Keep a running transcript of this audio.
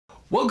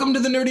Welcome to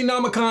the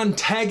Nerdynomicon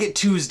Tag It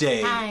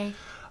Tuesday. Hi.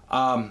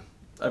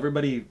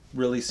 Everybody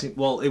really seemed,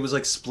 well, it was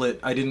like split.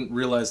 I didn't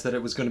realize that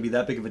it was going to be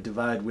that big of a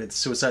divide with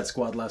Suicide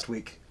Squad last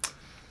week.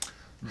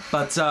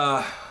 But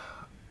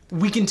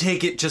we can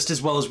take it just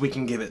as well as we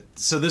can give it.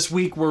 So this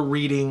week we're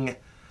reading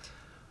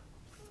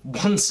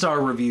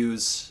 1-star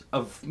reviews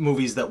of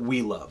movies that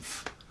we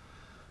love.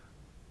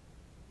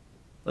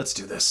 Let's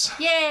do this.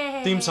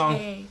 Yay! Theme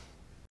song.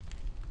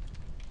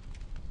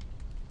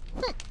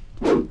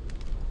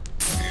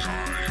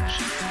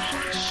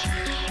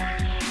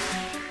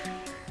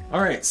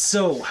 Alright,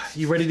 so,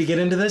 you ready to get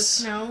into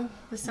this? No,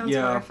 this sounds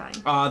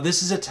horrifying.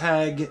 This is a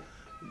tag,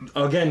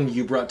 again,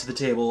 you brought to the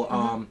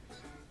table,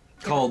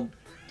 called...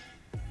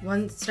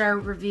 1-star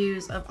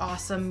reviews of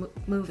awesome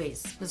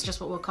movies was just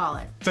what we'll call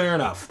it. Fair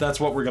enough, that's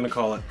what we're gonna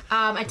call it.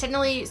 I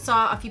technically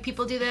saw a few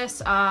people do this.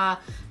 The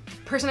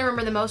person I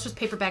remember the most was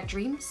Paperback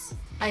Dreams.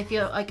 I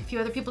feel like a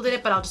few other people did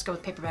it, but I'll just go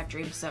with Paperback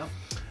Dreams, so...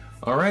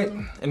 Alright,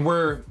 and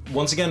we're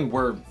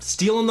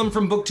stealing them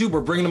from BookTube,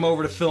 we're bringing them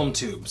over to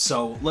FilmTube,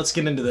 so let's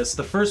get into this.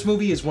 The first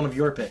movie is one of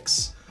your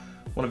picks.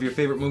 One of your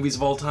favorite movies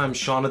of all time,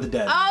 Shaun of the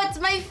Dead. Oh, it's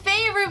my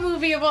favorite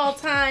movie of all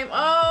time.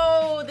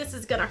 Oh, this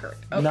is gonna hurt.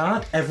 Okay.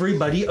 Not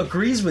everybody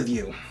agrees with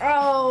you.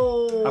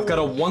 Oh. I've got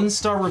a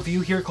 1-star review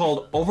here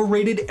called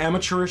Overrated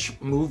Amateurish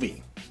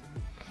Movie.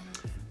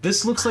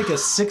 This looks like a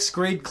 6th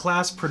grade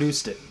class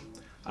produced it.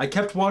 I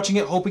kept watching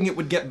it hoping it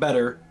would get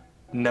better.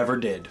 Never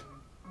did.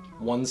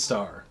 1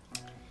 star.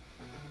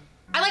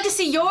 I'd like to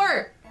see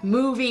your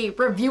movie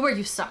reviewer.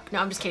 You suck. No,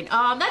 I'm just kidding.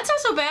 That's not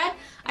so bad.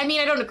 I mean,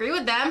 I don't agree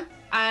with them.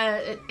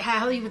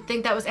 How you would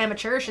think that was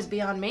amateurish is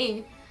beyond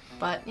me.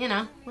 But, you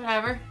know,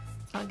 whatever.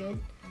 It's all good.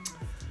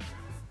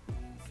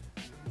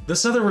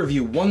 This other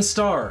review, 1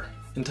 star,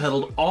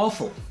 entitled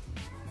Awful.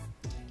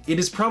 It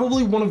is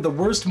probably one of the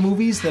worst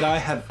movies that I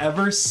have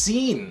ever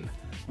seen.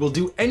 Will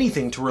do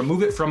anything to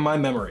remove it from my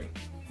memory.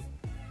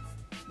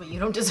 But you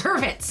don't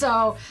deserve it,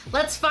 so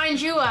let's find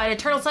you an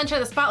Eternal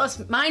Sunshine of the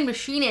Spotless Mind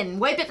machine and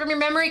wipe it from your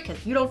memory,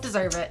 because you don't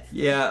deserve it.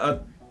 Yeah,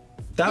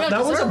 that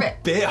was a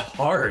bit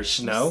harsh,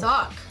 no? You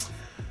suck.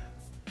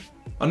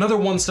 Another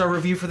 1-star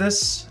review for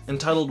this,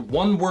 entitled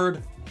One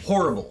Word,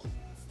 Horrible.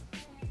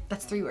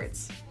 That's 3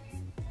 words.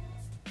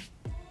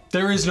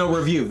 There is no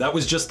review, that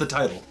was just the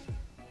title.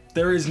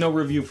 There is no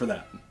review for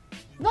that.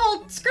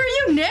 Well, screw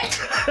you, Nick!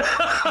 You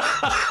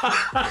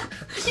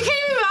can't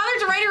even bother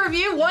to write a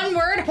review. 1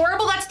 word,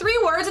 horrible, that's 3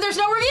 words, and there's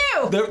no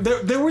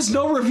review! There was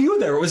no review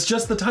there, it was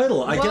just the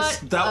title. I guess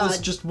that was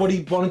just what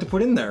he wanted to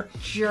put in there.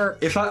 Jerk.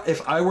 If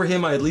I were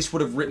him, I at least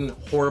would have written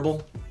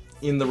horrible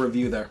in the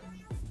review there.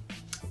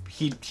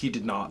 He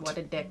did not. What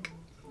a dick.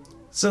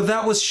 So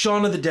that was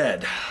Shaun of the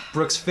Dead,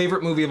 Brooke's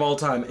favorite movie of all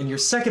time. And your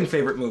second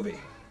favorite movie?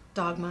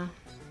 Dogma.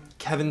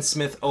 Kevin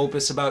Smith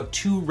opus about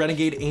 2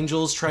 renegade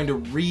angels trying to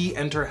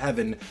re-enter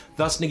heaven,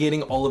 thus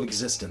negating all of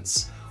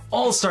existence.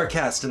 All-star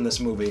cast in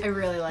this movie. I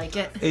really like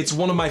it. It's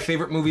one of my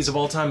favorite movies of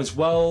all time as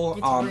well.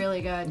 It's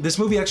really good. This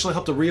movie actually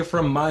helped to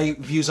reaffirm my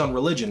views on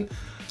religion.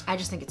 I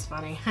just think it's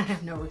funny. I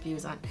have no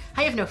feelings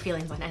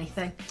on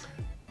anything.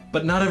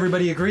 But not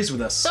everybody agrees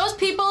with us. Those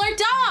people are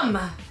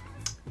dumb!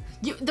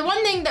 The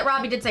one thing that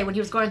Robbie did say when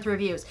he was going through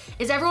reviews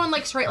is everyone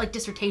likes to write like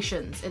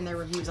dissertations in their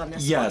reviews on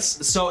this. Yes,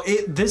 one. So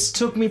this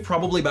took me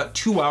probably about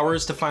 2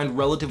 hours to find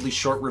relatively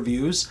short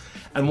reviews,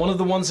 and one of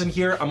the ones in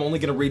here I'm only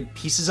gonna read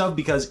pieces of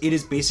because it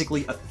is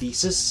basically a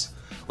thesis.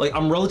 Like,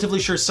 I'm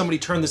relatively sure somebody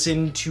turned this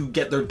in to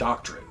get their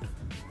doctorate,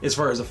 as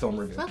far as a film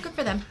review. Well, good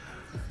for them.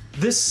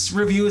 This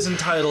review is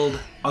entitled,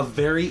 A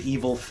Very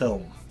Evil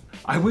Film.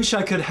 I wish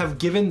I could have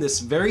given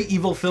this very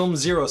evil film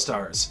 0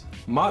 stars.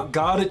 Mock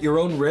God at your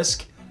own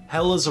risk.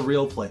 Hell is a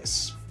real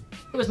place.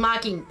 It was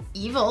mocking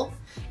evil.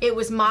 It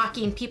was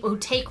mocking people who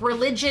take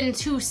religion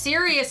too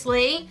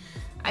seriously.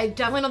 I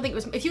definitely don't think it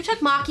was, if you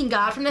took mocking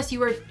God from this,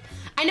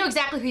 I know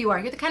exactly who you are.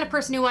 You're the kind of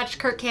person who watched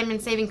Kirk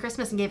Cameron's Saving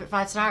Christmas and gave it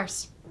 5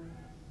 stars.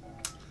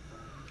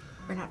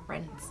 We're not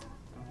friends.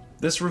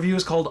 This review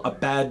is called A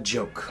Bad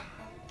Joke.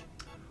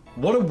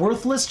 What a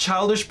worthless,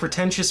 childish,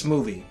 pretentious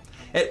movie.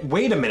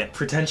 Wait a minute,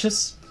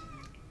 pretentious?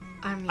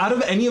 I mean, out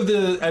of any of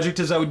the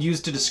adjectives I would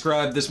use to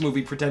describe this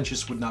movie,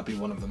 pretentious would not be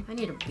one of them. I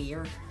need a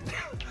beer.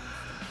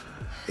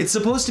 It's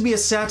supposed to be a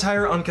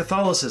satire on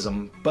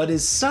Catholicism, but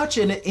is such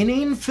an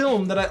inane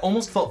film that I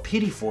almost felt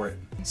pity for it.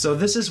 So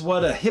this is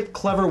what a hip,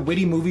 clever,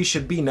 witty movie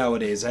should be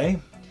nowadays, eh?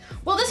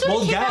 Well, this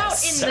movie came out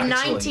in the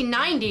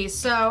 1990s,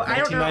 so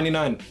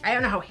 1999. I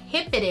don't know how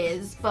hip it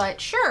is,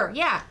 but sure,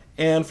 yeah.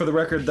 And for the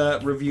record,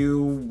 that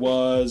review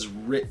was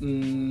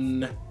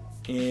written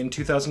in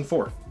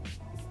 2004.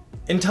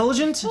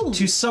 Intelligent? Ooh.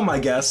 To some, I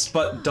guess,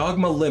 but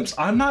dogma limps.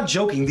 I'm not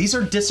joking, these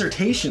are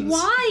dissertations.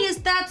 Why is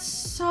that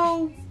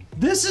so...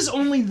 This is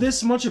only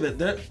this much of it.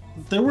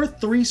 There were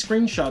 3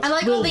 screenshots. I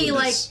like all the,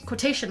 like,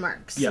 quotation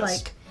marks. Yes.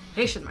 Like,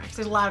 quotation marks.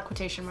 There's a lot of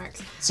quotation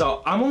marks.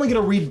 So, I'm only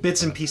gonna read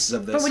bits and pieces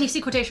of this. But when you see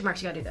quotation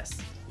marks, you gotta do this.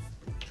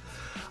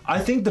 I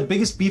think the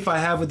biggest beef I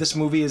have with this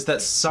movie is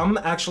that some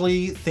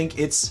actually think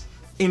it's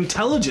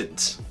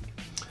intelligent.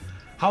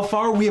 How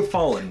far we have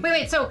fallen.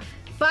 Wait, so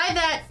by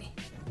that,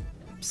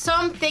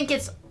 some think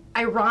it's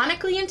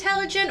ironically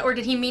intelligent, or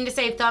did he mean to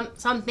say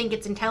some think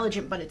it's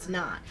intelligent but it's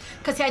not?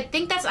 Because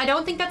I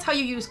don't think that's how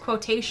you use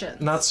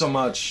quotations. Not so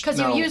much. Because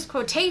no. you use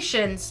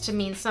quotations to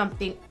mean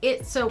something,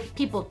 so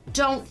people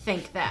don't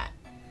think that.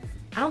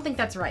 I don't think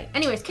that's right.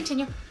 Anyways,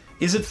 continue.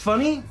 Is it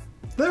funny?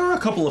 There are a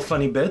couple of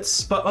funny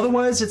bits, but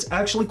otherwise it's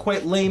actually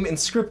quite lame in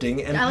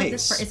scripting and I like pace.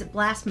 this part. Is it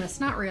blasphemous?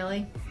 Not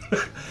really.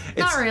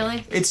 Not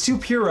really. It's too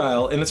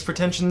puerile in its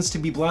pretensions to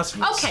be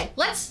blasphemous. Okay,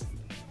 let's...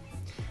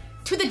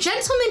 To the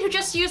gentleman who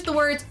just used the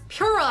words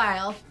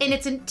puerile in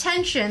its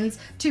intentions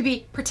to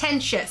be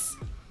pretentious.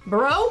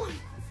 Brother,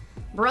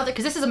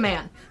 because this is a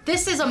man.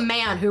 This is a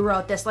man who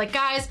wrote this. Like,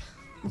 guys,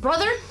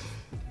 brother,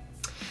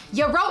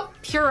 you wrote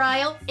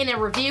puerile in a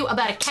review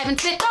about a Kevin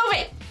Smith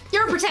movie.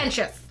 You're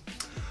pretentious.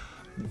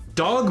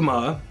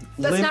 Dogma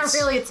That's not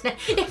really its name.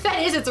 If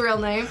that is its real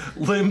name.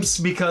 Limps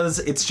because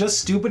it's just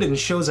stupid and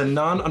shows a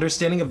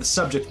non-understanding of the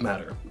subject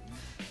matter.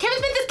 Kevin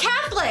Smith is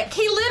Catholic.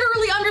 He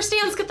literally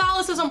understands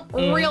Catholicism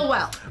real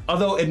well.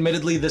 Although,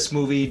 admittedly, this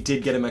movie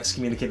did get him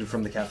excommunicated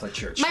from the Catholic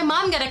Church. My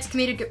mom got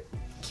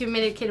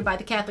excommunicated by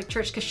the Catholic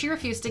Church because she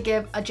refused to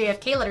give a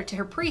JFK letter to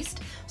her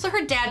priest, so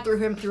her dad threw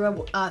him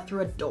through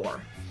a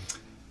door.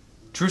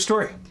 True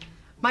story.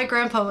 My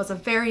grandpa was a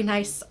very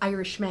nice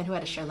Irishman who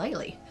had a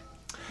shillelagh.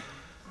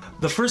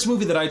 The first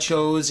movie that I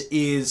chose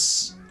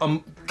is a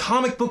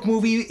comic book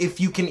movie, if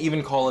you can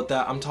even call it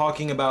that. I'm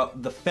talking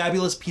about the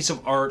fabulous piece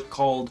of art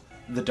called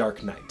The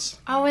Dark Knight.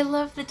 Oh, I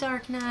love The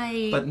Dark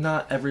Knight. But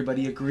not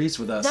everybody agrees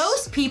with us.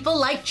 Those people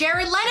like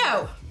Jared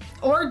Leto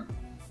or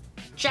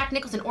Jack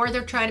Nicholson, or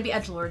they're trying to be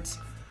edgelords.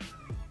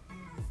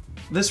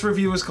 This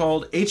review is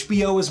called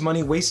HBO is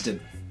Money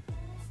Wasted.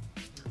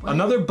 What?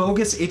 Another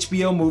bogus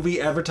HBO movie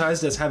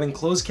advertised as having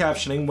closed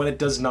captioning when it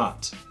does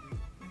not.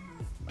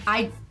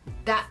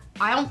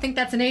 I don't think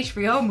that's an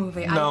HBO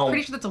movie. No. I'm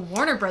pretty sure that's a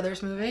Warner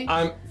Brothers movie.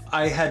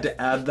 I had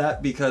to add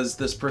that because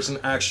this person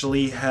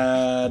actually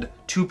had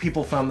 2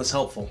 people found this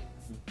helpful.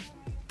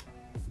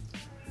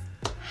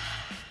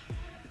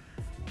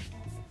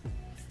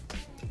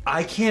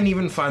 I can't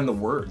even find the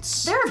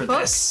words There are for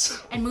books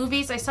this. and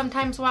movies I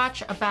sometimes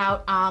watch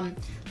about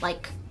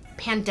like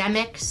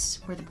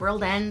pandemics where the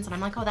world ends, and I'm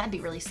like, oh, that'd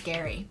be really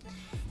scary.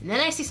 And then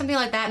I see something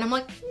like that, and I'm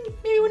like,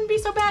 maybe it wouldn't be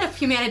so bad if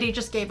humanity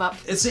just gave up.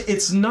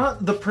 It's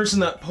not the person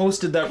that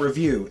posted that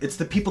review. It's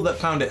the people that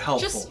found it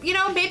helpful. Just, you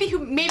know, maybe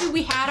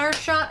we had our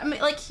shot,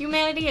 like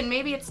humanity, and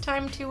maybe it's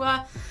time to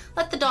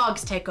let the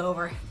dogs take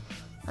over.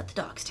 Let the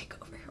dogs take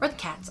over. Or the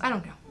cats, I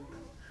don't know.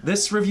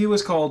 This review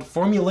is called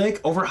Formulaic,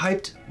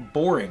 Overhyped,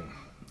 Boring.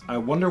 I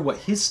wonder what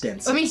his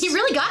stance is. I mean, he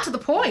really got to the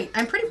point.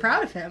 I'm pretty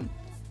proud of him.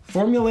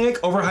 Formulaic,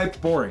 overhyped,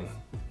 boring.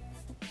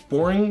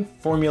 Boring,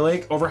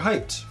 formulaic,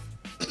 overhyped.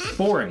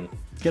 Boring.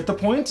 Get the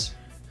point?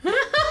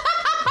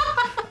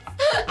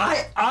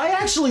 I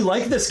actually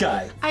like this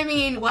guy. I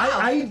mean,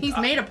 wow, he's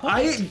made a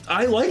point.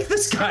 I like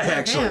this guy,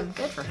 actually.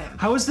 Good for him.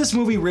 How is this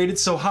movie rated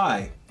so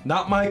high?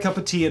 Not my cup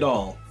of tea at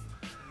all.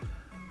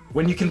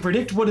 When you can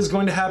predict what is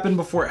going to happen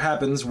before it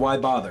happens, why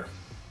bother?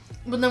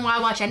 Well, then why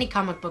watch any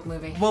comic book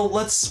movie? Well,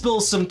 let's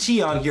spill some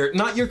tea on here.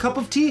 Not your cup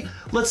of tea?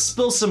 Let's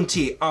spill some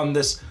tea on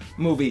this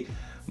movie,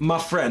 my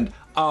friend.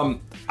 I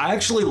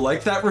actually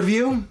like that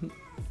review.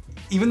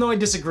 Even though I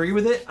disagree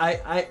with it,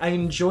 I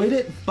enjoyed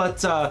it,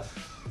 but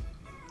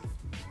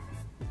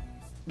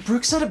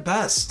Brooke said it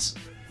best.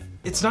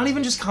 It's not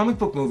even just comic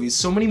book movies.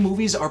 So many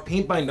movies are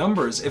paint by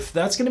numbers. If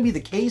that's gonna be the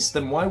case,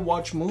 then why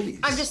watch movies?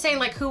 I'm just saying,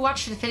 like, who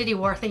watched Infinity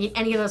War thinking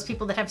any of those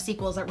people that have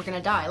sequels that were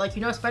gonna die? Like,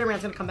 you know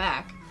Spider-Man's gonna come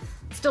back.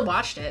 Still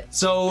watched it.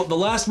 So the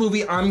last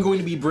movie I'm going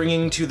to be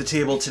bringing to the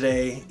table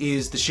today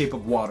is The Shape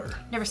of Water.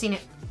 Never seen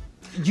it.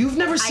 You've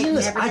never seen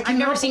this? I've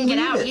never seen Get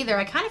Out either.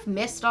 I kind of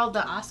missed all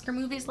the Oscar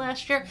movies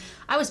last year.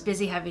 I was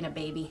busy having a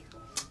baby.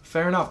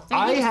 Fair enough.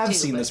 I have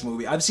seen this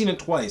movie. I've seen it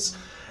twice.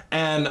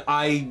 And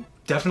I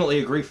definitely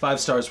agree, 5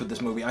 stars with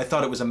this movie. I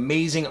thought it was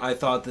amazing. I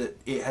thought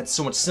that it had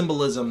so much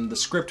symbolism. The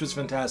script was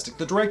fantastic.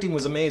 The directing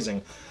was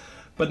amazing.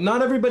 But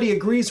not everybody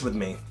agrees with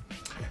me.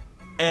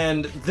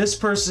 And this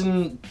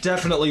person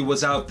definitely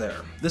was out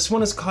there. This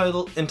one is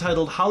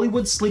entitled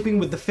Hollywood Sleeping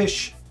with the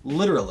Fish,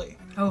 Literally.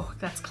 Oh,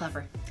 that's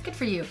clever. Good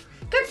for you.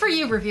 Good for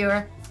you,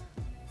 reviewer.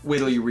 Wait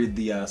till you read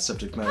the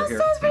subject matter here.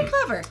 That sounds very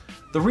clever.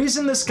 The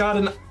reason this got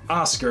an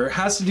Oscar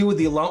has to do with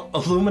the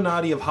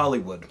Illuminati of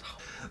Hollywood.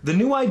 The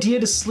new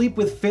idea to sleep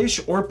with fish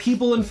or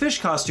people in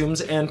fish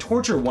costumes and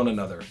torture one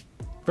another.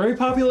 Very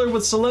popular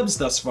with celebs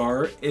thus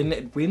far, and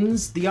it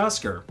wins the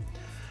Oscar.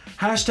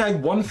 Hashtag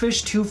one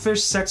fish, two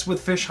fish, sex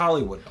with fish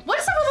Hollywood.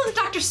 What's some of those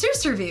Dr.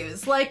 Seuss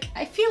reviews? Like,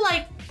 I feel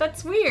like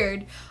that's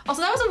weird.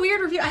 Also, that was a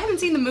weird review. I haven't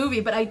seen the movie,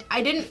 but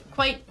I didn't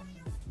quite...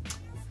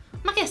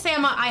 I'm not gonna say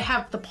I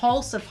have the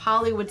pulse of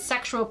Hollywood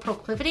sexual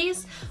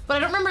proclivities, but I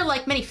don't remember,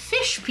 like, many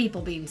fish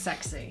people being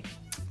sexy.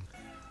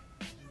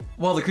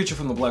 Well, the creature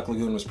from the Black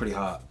Lagoon was pretty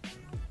hot.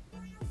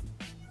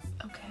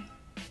 Okay.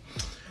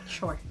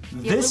 Sure.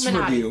 This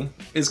review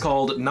is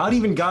called Not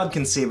Even God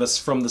Can Save Us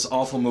from This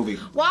Awful Movie.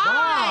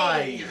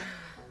 Why?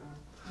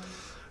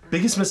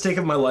 Biggest mistake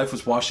of my life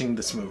was watching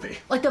this movie.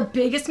 Like the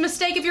biggest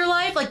mistake of your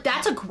life? Like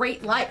that's a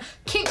great life.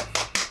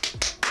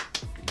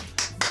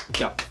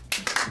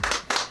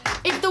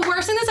 If the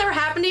worst thing that's ever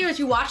happened to you is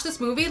you watch this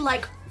movie,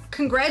 like,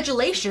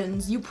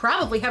 congratulations, you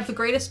probably have the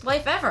greatest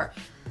life ever.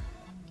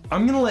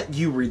 I'm gonna let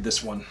you read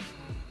this one.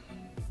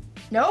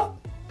 Nope.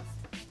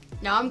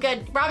 No, I'm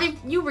good. Robbie,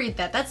 you read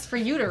that. That's for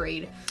you to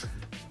read.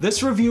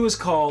 This review is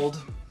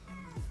called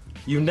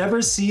You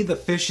Never See the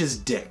Fish's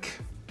Dick.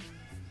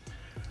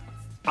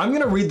 I'm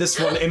gonna read this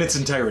one in its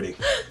entirety.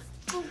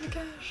 Oh my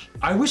gosh.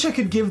 I wish I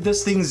could give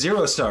this thing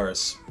 0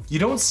 stars. You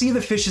don't see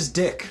the fish's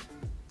dick.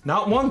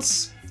 Not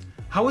once.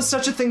 How is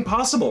such a thing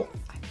possible?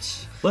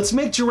 Let's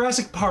make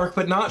Jurassic Park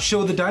but not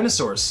show the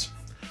dinosaurs.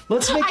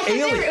 Let's make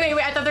Alien.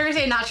 Wait, I thought they were gonna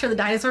say not show the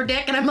dinosaur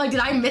dick, and I'm like, did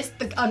I miss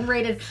the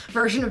unrated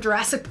version of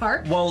Jurassic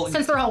Park? Well,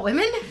 since they're all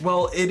women?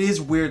 Well, it is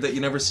weird that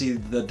you never see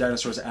the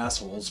dinosaurs'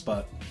 assholes,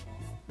 but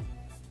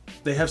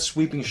they have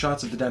sweeping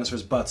shots of the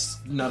dinosaurs' butts,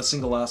 not a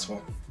single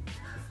asshole.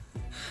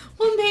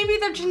 Well, maybe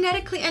they're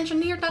genetically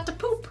engineered not to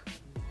poop.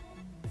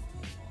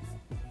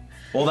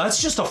 Well,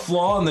 that's just a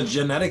flaw in the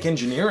genetic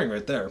engineering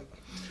right there.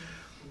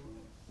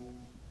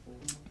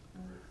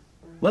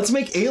 Let's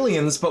make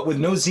aliens, but with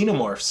no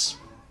xenomorphs.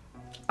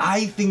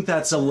 I think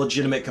that's a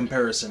legitimate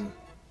comparison.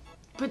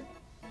 But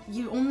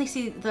you only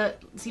see the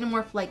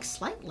xenomorph, like,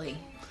 slightly.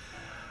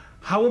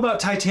 How about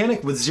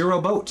Titanic with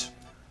 0 boat?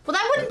 Well,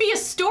 that wouldn't be a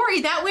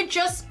story. That would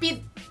just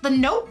be the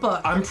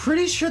Notebook. I'm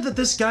pretty sure that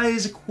this guy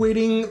is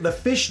equating the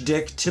fish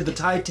dick to the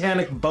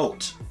Titanic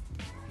boat.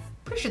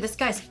 Pretty sure this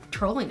guy's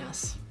trolling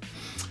us.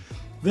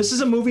 This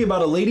is a movie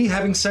about a lady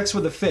having sex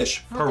with a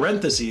fish,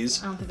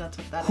 parentheses, I don't think that's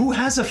what that who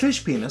has a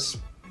fish penis.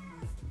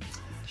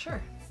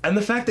 Sure. And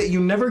the fact that you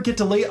never get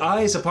to lay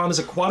eyes upon his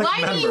aquatic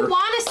member. Why do you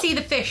want to see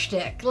the fish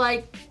dick?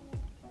 Like...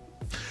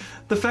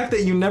 The fact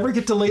that you never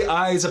get to lay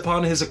eyes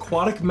upon his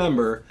aquatic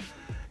member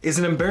is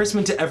an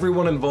embarrassment to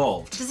everyone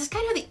involved. Does this guy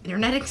know the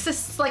internet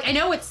exists? Like, I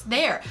know it's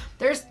there.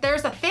 There's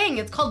a thing,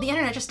 it's called the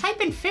internet. Just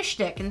type in fish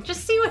dick and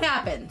just see what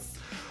happens.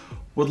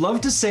 Would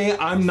love to say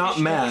I'm not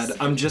mad,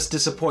 I'm just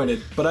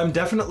disappointed, but I'm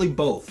definitely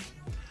both.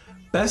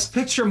 Best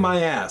picture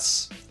my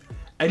ass.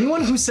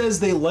 Anyone who says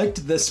they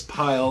liked this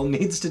pile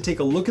needs to take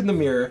a look in the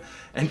mirror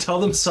and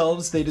tell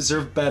themselves they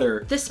deserve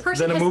better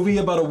than a movie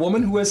about a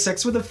woman who has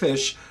sex with a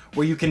fish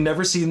where you can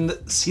never see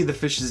the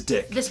fish's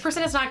dick. This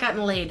person has not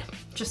gotten laid,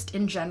 just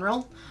in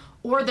general.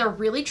 Or they're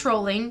really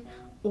trolling,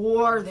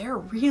 or they're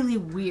really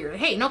weird.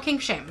 Hey, no kink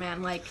shame,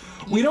 man. Like,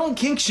 we don't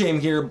kink shame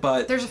here,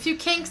 but there's a few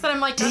kinks that I'm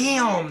like,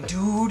 damn,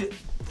 dude.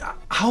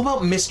 How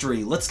about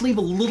mystery? Let's leave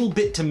a little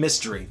bit to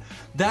mystery.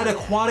 That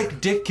aquatic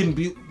dick can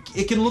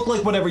look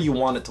like whatever you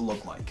want it to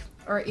look like.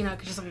 Or, you know, it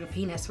could just look like a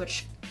penis,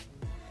 which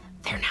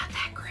they're not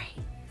that great.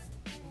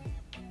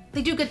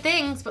 They do good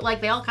things, but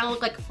like they all kind of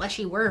look like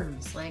fleshy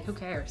worms. Like, who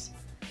cares?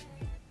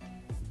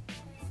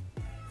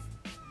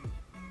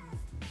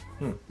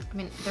 I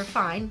mean, they're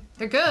fine.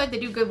 They're good. They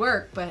do good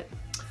work, but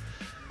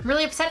I'm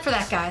really upset for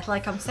that guy.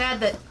 Like, I'm sad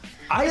that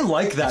I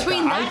like that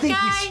between guy. that I think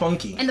guy he's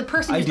spunky. and the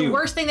person who's the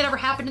worst thing that ever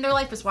happened in their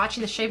life is watching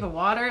The Shape of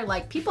Water.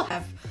 Like, people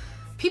have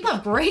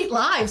great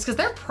lives because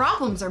their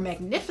problems are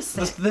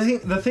magnificent.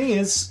 The thing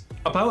is,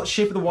 about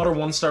Shape of the Water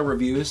 1-star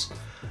reviews,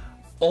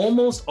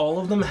 almost all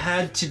of them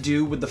had to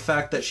do with the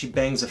fact that she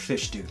bangs a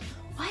fish dude.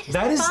 Why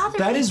does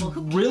that is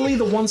really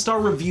the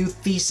 1-star review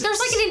thesis. There's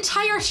like an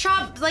entire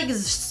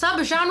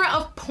subgenre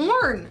of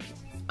porn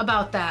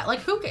about that.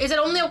 Like, is it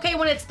only okay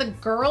when it's the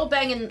girl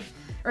banging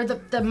or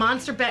the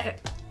monster bang?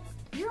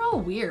 You're all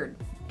weird.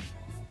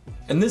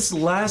 And this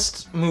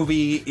last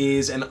movie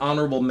is an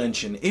honorable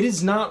mention. It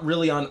is not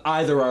really on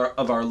either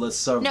of our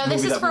lists of No,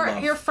 movies this is that we for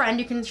love. your friend.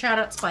 You can shout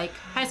out Spike.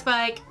 Hi,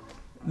 Spike.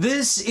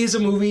 This is a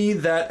movie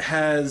that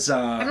has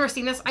I've never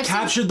seen this.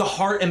 captured the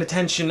heart and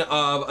attention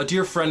of a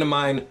dear friend of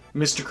mine,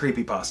 Mr.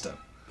 Creepypasta.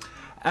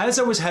 As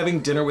I was having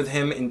dinner with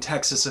him in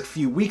Texas a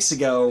few weeks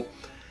ago,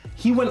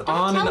 he went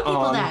on and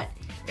on.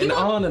 And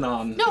on and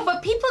on. No,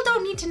 but people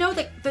don't need to know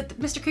that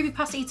Mr.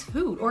 Creepypasta eats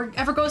food or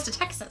ever goes to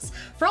Texas.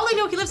 For all they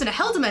know, he lives in a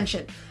hell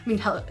dimension. I mean,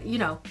 hell, you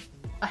know,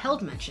 a hell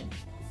dimension.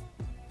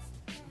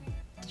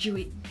 Did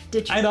you?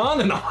 And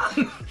on and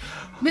on.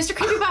 Mr.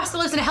 Creepypasta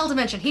lives in a hell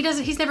dimension.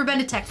 He's never been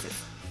to Texas.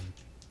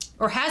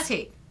 Or has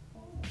he?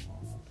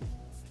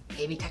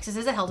 Maybe Texas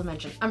is a hell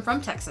dimension. I'm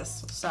from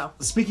Texas, so.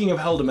 Speaking of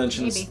hell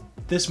dimensions, maybe.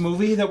 This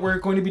movie that we're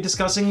going to be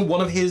discussing, one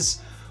of his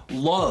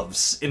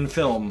loves in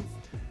film,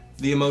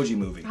 the Emoji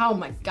Movie. Oh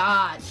my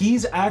god.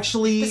 He's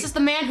actually... This is the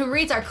man who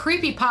reads our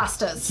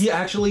creepypastas. He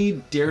actually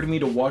dared me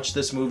to watch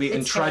this movie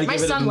and try to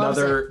give it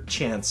another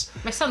chance.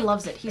 My son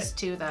loves it. He's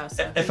 2 though,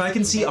 so. If I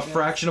can see a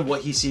fraction of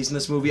what he sees in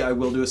this movie, I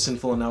will do a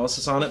sinful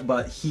analysis on it,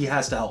 but he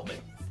has to help me.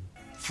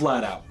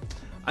 Flat out.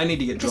 I need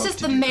to get drunk. This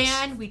is the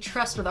man we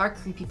trust with our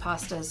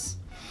creepypastas.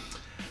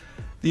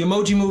 The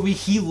Emoji Movie,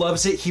 he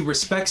loves it, he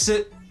respects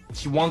it,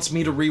 he wants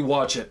me to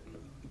rewatch it.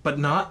 But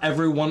not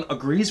everyone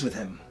agrees with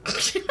him.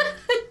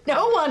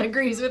 No one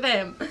agrees with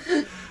him.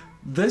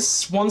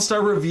 This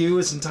 1-star review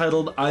is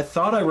entitled, I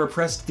Thought I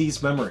Repressed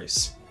These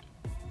Memories.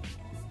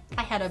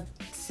 I had a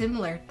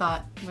similar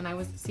thought when I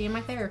was seeing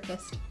my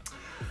therapist.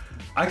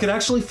 I could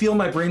actually feel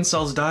my brain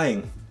cells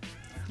dying.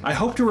 I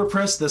hope to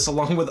repress this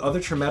along with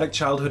other traumatic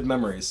childhood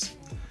memories.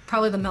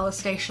 Probably the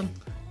molestation.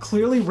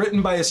 Clearly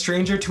written by a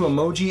stranger to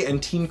emoji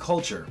and teen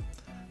culture.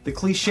 The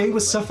cliche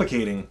was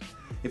suffocating.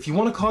 If you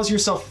want to cause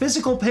yourself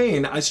physical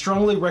pain, I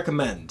strongly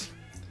recommend.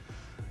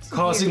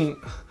 Causes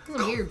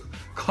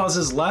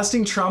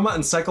lasting trauma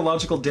and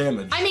psychological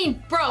damage. I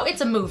mean, bro,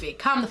 it's a movie.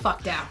 Calm the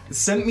fuck down. It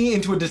sent me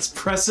into a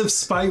depressive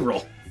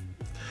spiral.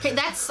 Okay,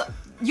 this is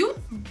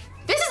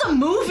a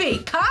movie.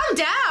 Calm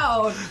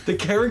down. The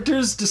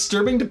character's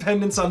disturbing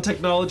dependence on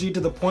technology to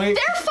the point...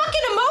 They're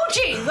fucking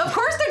emojis. Of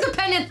course they're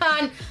dependent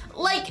on,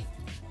 like...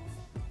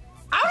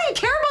 I don't even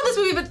care about this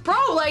movie, but bro,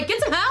 like,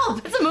 get some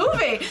help. It's a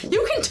movie.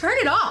 You can turn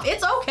it off.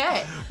 It's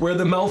okay. Where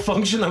the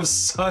malfunction of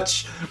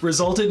such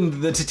resulted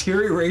in the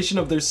deterioration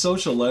of their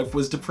social life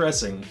was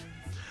depressing.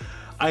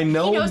 I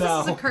know now...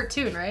 this is a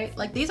cartoon, right?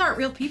 Like, these aren't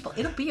real people.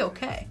 It'll be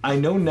okay. I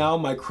know now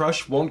my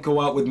crush won't go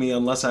out with me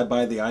unless I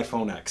buy the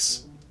iPhone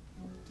X.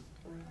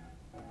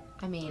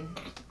 I mean...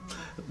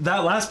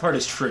 That last part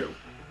is true.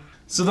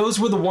 So those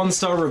were the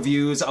 1-star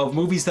reviews of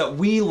movies that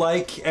we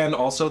like and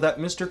also that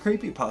Mr.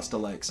 Creepypasta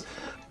likes.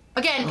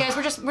 Again, guys,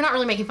 we're not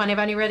really making fun of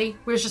anybody.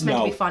 We're just meant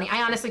to be funny.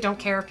 I honestly don't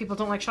care if people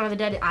don't like Shaun of the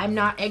Dead. I'm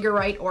not Edgar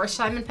Wright or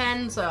Simon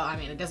Penn, so I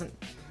mean, it doesn't...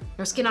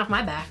 No skin off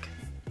my back.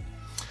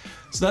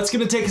 So that's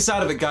gonna take us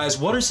out of it, guys.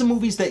 What are some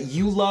movies that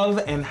you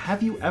love, and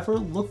have you ever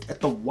looked at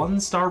the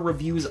 1-star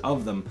reviews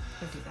of them?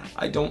 Don't do that.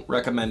 I don't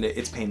recommend it.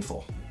 It's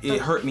painful.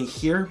 It hurt me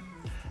here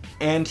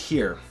and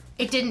here.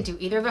 It didn't do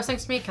either of those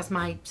things to me because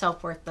my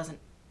self-worth doesn't,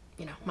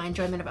 my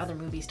enjoyment of other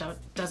movies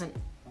doesn't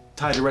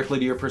tie directly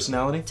to your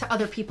personality? To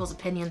other people's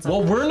opinions.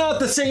 Well, we're not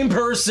the same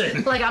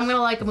person. Like, I'm gonna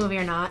like a movie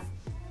or not.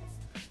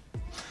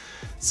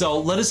 So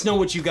let us know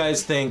what you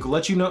guys think.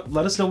 Let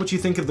us know what you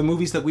think of the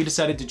movies that we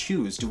decided to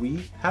choose. Do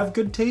we have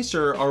good taste,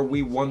 or are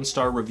we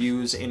 1-star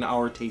reviews in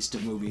our taste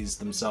of movies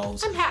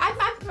themselves?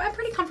 I'm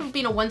pretty comfortable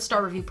being a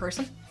 1-star review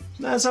person.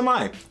 As am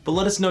I. But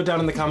let us know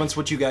down in the comments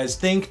what you guys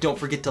think. Don't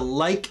forget to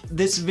like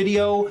this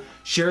video,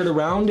 share it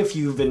around if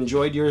you've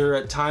enjoyed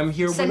your time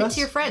here with us. Send it to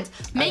your friends.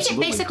 Make it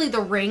basically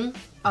the ring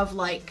of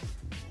like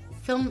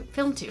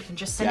FilmTube and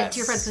just send it to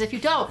your friends. Because if you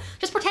don't,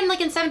 just pretend like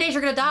in 7 days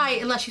you're gonna die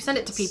unless you send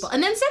it to people,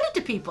 and then send it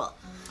to people.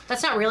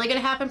 That's not really gonna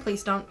happen.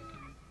 Please don't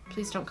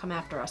come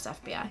after us,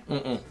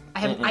 FBI.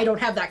 I don't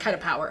have that kind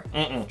of power.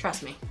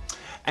 Trust me.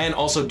 And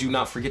also, do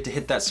not forget to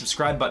hit that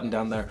subscribe button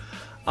down there.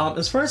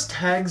 As far as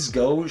tags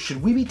go,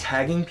 should we be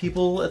tagging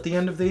people at the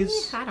end of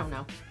these? I don't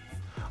know.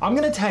 I'm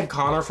gonna tag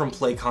Connor from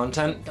Play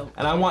Content,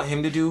 and I want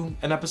him to do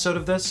an episode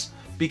of this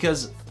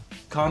because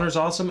Connor's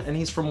awesome and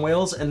he's from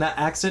Wales, and that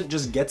accent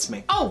just gets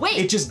me. Oh, wait!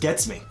 It just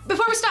gets me.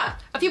 Before we stop,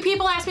 a few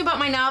people asked me about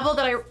my novel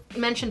that I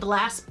mentioned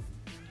last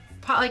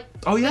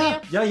oh yeah,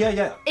 video.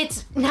 yeah.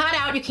 It's not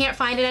out, you can't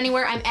find it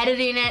anywhere. I'm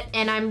editing it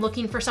and I'm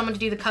looking for someone to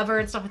do the cover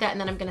and stuff like that,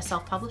 and then I'm gonna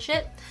self-publish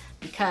it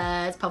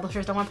because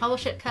publishers don't want to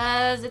publish it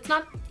because it's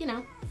not,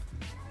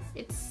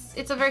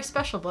 it's a very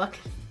special book.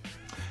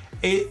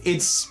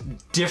 It's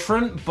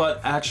different,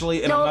 but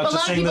actually, and I'm not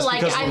just saying this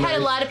because I've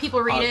had a lot of people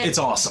read it. It's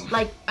awesome.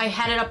 Like, I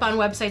had it up on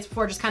websites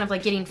before, just kind of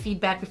like getting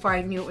feedback before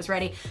I knew it was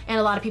ready, and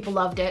a lot of people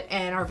loved it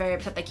and are very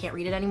upset they can't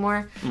read it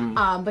anymore.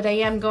 But I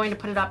am going to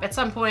put it up at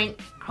some point,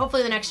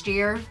 hopefully the next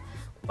year,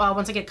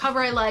 once I get a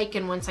cover I like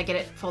and once I get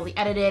it fully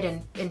edited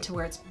and into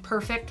where it's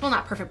perfect. Well,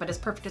 not perfect, but as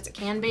perfect as it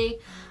can be.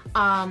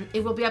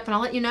 It will be up and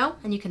I'll let you know,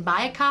 and you can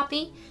buy a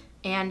copy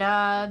and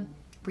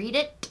read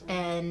it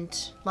and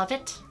love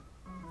it.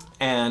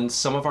 And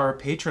some of our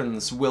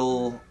patrons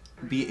will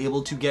be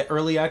able to get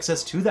early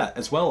access to that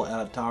as well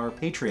at our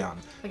Patreon.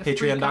 Like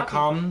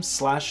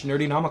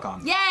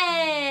Patreon.com/Nerdynomicon.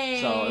 Yay!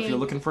 So if you're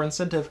looking for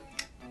incentive,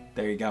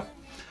 there you go.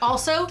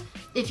 Also,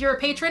 if you're a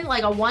patron,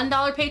 like a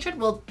 $1 patron,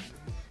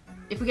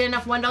 if we get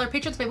enough $1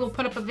 patrons, maybe we'll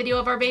put up a video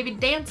of our baby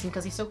dancing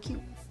because he's so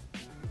cute.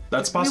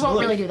 That's possible. We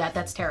won't really do that.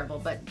 That's terrible,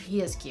 but he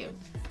is cute.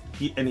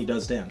 And he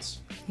does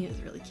dance. He is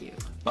really cute.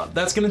 But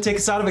that's going to take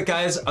us out of it,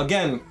 guys.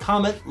 Again,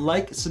 comment,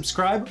 like,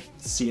 subscribe.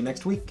 See you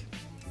next week.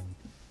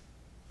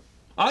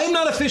 I am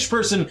not a fish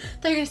person. I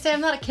thought you were going to say I'm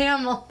not a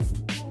camel.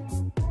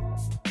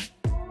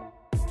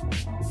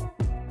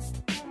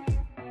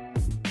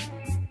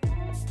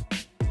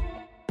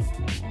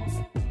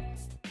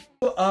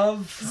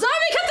 Zombie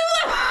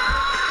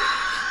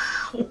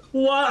Cthulhu!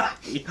 Why?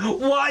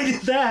 Why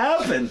did that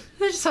happen?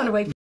 I just want to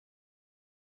wait.